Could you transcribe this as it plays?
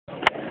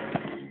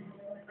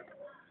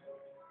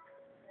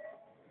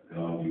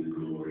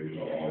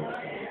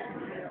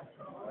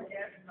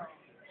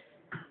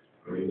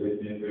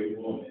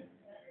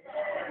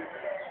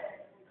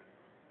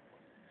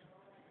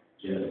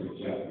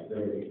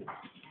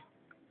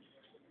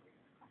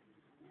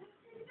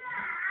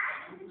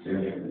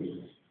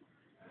Genesis,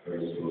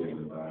 first book in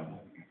the Bible.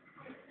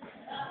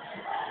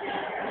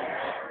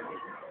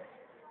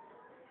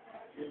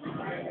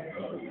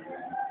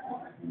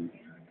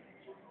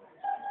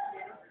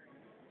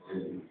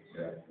 Genesis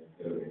chapter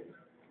 30,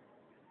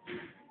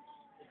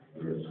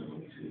 verse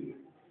 22.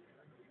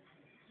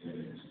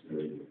 Genesis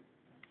 30,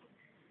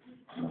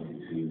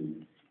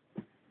 22.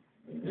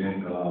 And then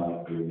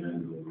God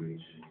remembered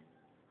Rachel,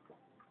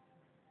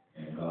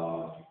 and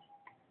God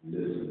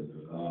listened to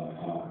God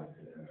hearkened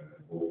to her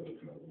and opened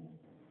her womb.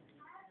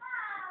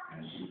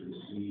 And she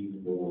conceived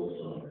bore a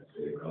son and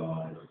said,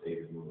 God has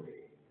taken away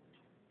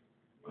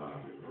my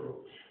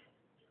reproach.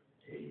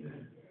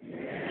 Amen.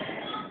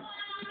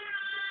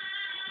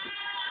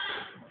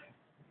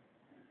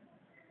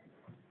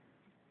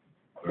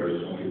 Verse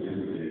 22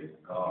 says,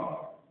 God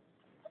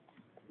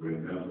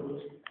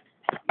remembers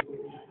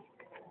Rachel.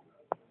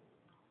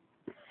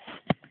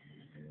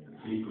 In the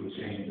secret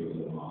chambers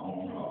of my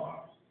own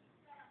heart,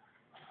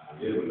 I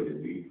literally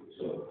weep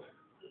for joy.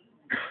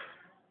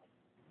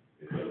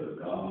 Because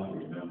God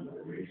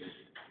remembered Rachel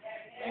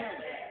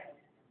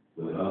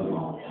with her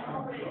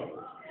long-term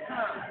trouble.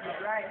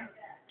 Right.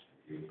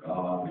 If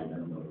God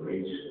remembered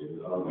Rachel with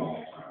her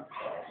long-term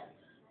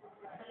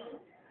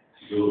trouble,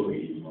 surely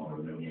He's going to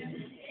remember me.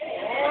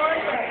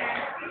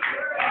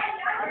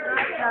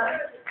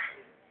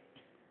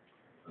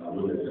 I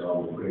will let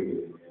y'all pray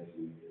as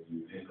you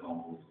think on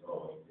this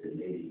thought,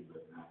 delayed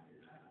but not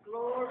denied.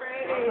 Glory.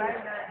 I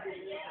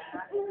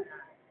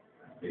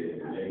said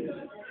delayed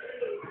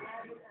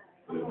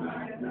but not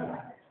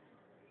denied.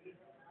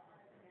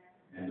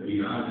 And to be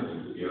honest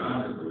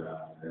with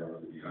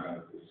ourselves, to be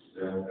honest with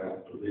yourself, that's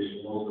the position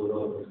most of us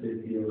are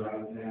sitting here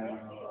right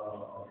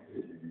now,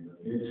 sitting in the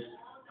midst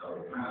of a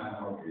time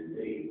of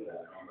delay, but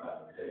I come by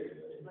to tell you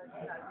that it's not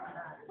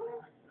time.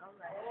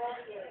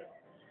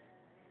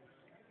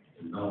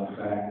 It's known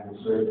fact and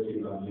certainty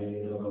by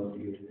many of us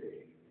here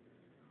today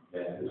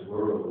that this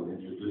world will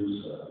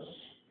introduce us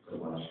to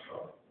much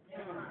trouble.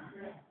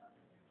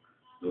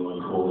 During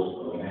the course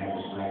of an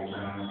average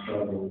lifetime,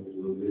 trouble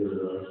will visit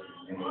us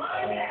in many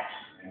forms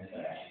and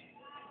fashions.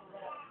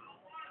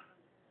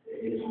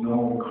 It's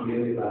known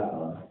clearly by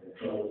us that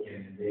trouble can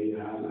invade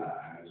our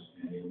lives,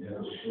 and it's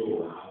never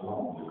sure how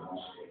long it's going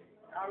to stay.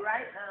 All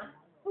right now.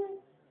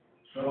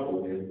 Trouble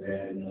is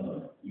bad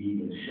enough,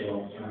 even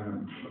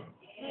short-term trouble.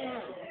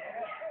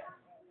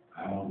 I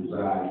don't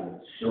desire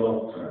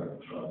short-term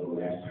trouble,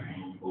 that's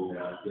painful,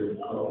 that's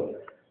difficult,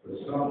 but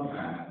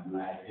sometimes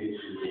life hits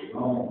you with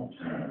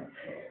long-term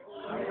trouble.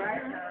 All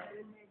right now.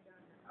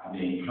 I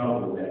mean,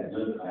 trouble that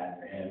looks like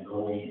they have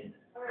no end.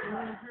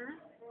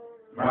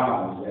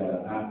 Problems that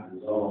are not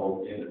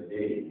resolved in a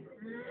day,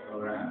 hang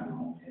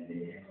around and they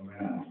hang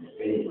around for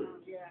days.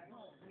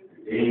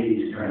 The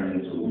days turn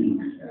into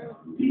weeks,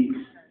 and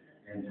weeks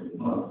into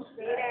months.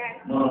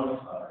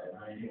 Months,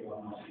 I hear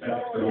one more step.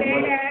 So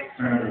months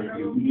turn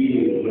into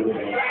years with the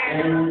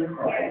same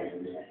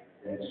crisis,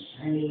 that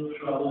same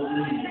trouble in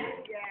you.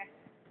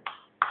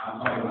 I'm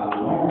talking about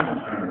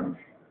long-term.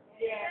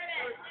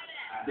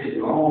 I said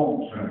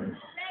long-term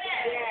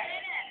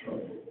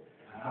trouble.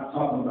 I'm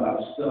talking about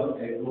stuff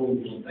that goes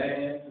from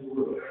bad to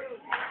worse.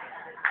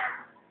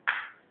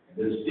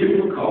 It's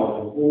difficult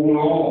to hold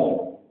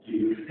on to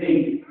your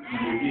faith when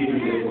you're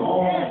dealing with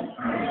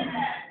long-term.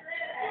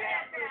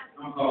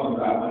 I'm talking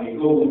about when it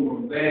goes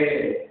from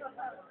bad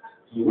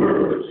to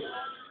worse.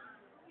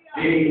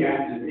 Day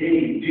after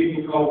day,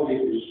 difficulty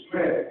to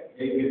stress.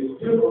 It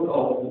gets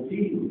difficult to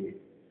deal with.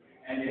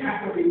 And you have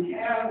to be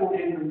careful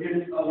in the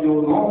midst of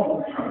your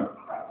long-term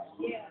crisis.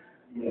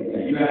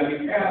 You got to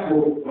be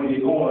careful when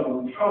you're going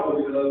through trouble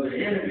because the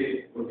enemy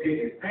will take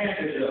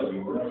advantage of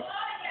you. Right?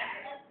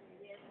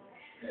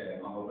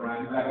 Yeah, I'm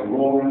going to like a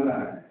roaring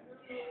lion.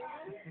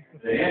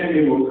 The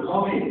enemy will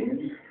come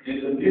in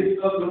the midst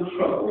of the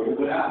trouble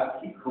without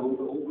a key code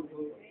to open the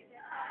door.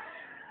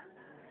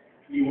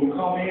 He will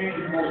come in,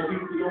 he's going to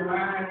speak to your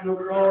mind,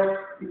 your thoughts,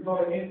 he's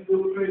going to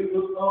infiltrate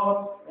your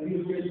thoughts, and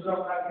he'll say stuff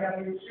like, have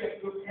you checked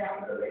your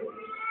calendar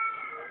lately?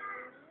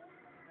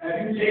 Have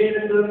you taken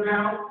into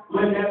account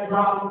when that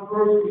problem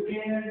first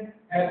began?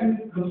 Have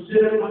you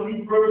considered when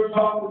he first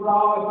talked to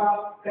God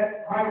about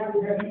that crisis?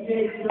 Have you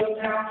taken into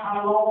account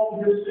how long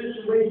this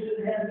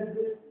situation has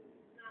existed?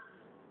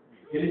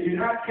 And if you're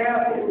not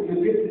careful,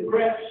 you'll get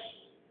depressed.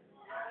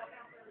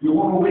 You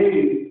want to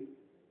wave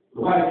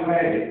the white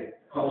flag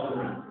across the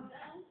room.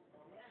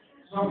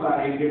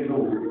 Somebody getting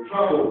over the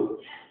trouble.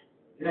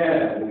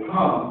 Yeah, will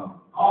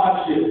come.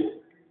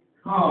 Hardship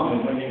come.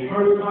 And when they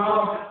first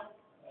come,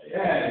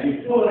 yeah, you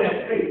pull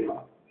that paper.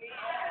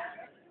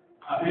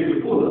 I think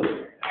you pull it.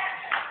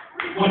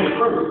 When it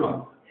first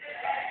comes.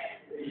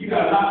 You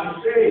got a lot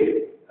to say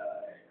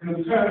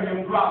concerning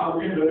your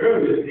problem in the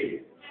earlier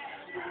days.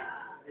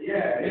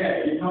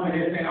 Yeah, you come in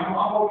here saying, I'm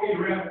okay,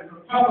 Reverend.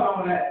 Trouble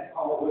on that.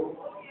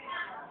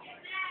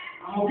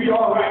 I'm going to be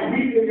all right.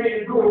 We can make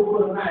it good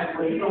for the night,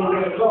 but you know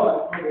where the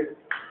Lord is.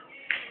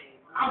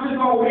 I'm just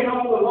going to wait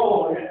on the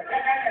Lord.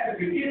 That's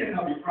the beginning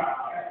of your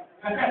trial.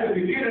 That's at the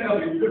beginning of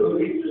your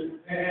tribulation.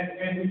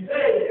 And he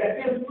said that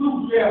this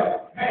too shall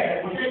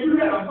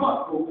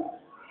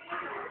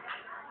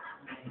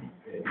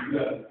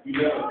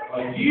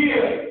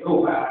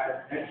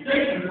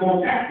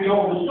happy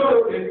on the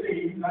surface, they say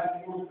he's not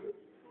supposed to.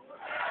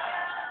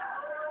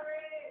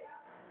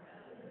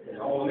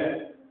 And all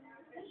that.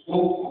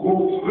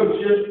 Quote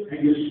scripture, and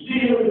you're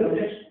still in the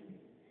next.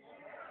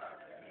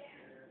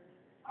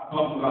 I'm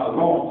talking about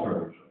long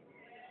term.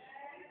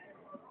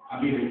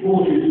 I mean, it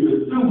forces you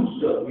to do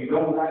stuff we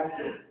don't like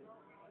to do.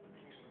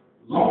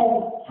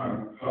 Long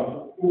term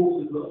trouble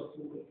forces us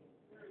to it.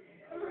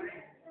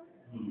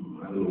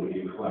 I know we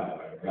get quiet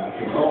like that.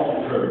 It's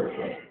long term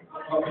trouble.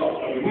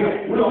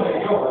 We don't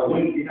enjoy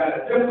wait. You got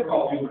a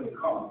difficulty when it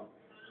comes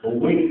to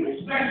wait,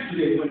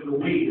 especially when the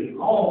wait is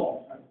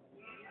long term.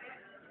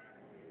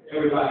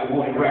 Everybody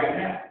wants it right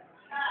now.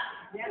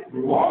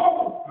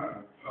 Long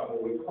term trouble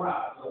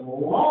requires some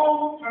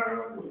long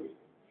term wait.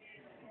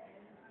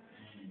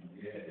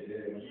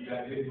 You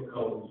got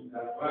difficulties, you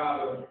got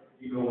problems,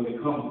 when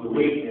it comes to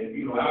waiting,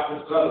 and, after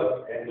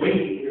supper, and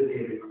waiting is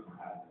in it.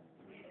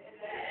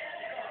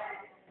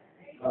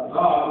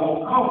 God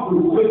won't come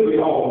through quickly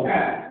all the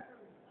time.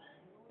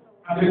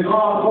 I said,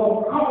 God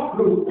won't come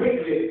through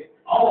quickly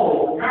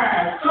all the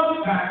time.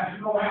 Sometimes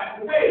you don't have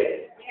to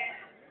wait.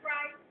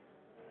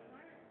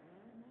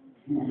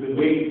 You've been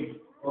waiting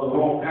for a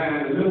long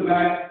time. It looks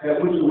like that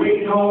what you're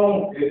waiting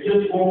on, it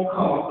just won't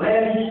come. I'm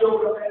glad you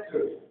showed up at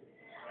church.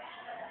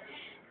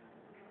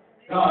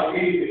 God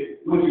gave it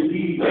what you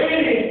need.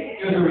 Waiting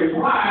is a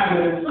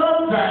requirement, and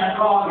sometimes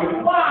God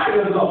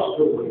requires us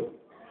to wait.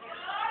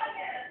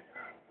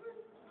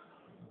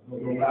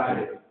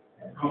 Nobody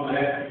come to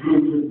that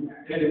conclusion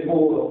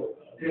anymore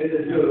than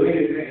the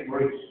lady named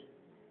Grace.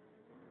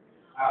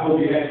 I hope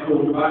you had to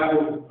go to the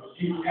Bible.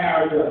 She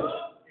character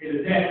in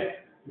the text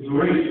is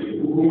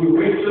Rachel. Who was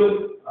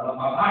Rachel?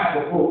 My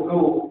Bible folks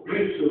know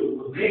Rachel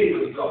was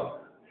David's daughter.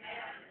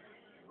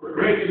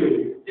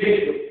 Rachel,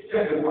 Jacob's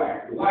second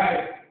wife, the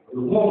wife of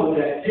the woman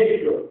that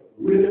Jacob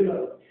really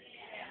loved.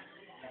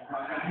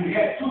 He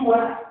had two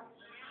wives.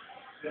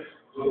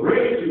 But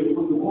Rachel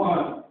was the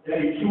one that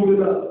he truly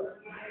loved.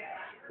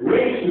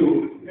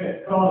 Rachel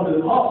had caused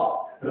his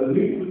heart to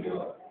leave with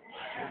God.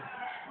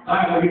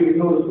 Bible even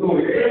know the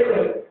story.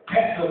 Jacob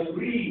had to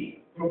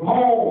flee from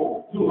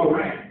home to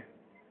Haran.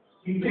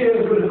 He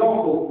lived with his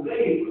uncle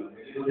Laban.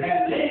 It was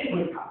at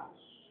Laban's house.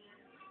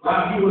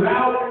 While he was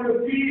out in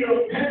the field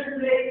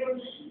tending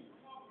Laban's sheep,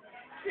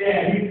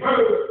 he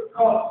first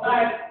caught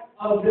sight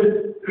of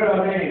this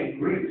girl named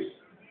Grace.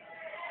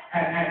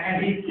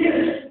 And he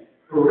kissed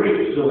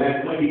Rachel,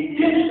 and when he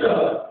kissed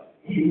her,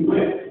 he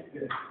wept.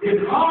 His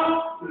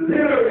heart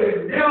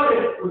literally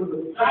melted with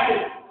the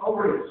sight of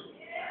Rachel.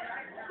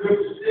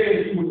 Scripture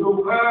says he was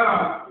so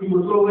proud, he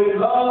was so in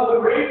love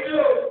with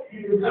Rachel,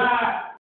 he desired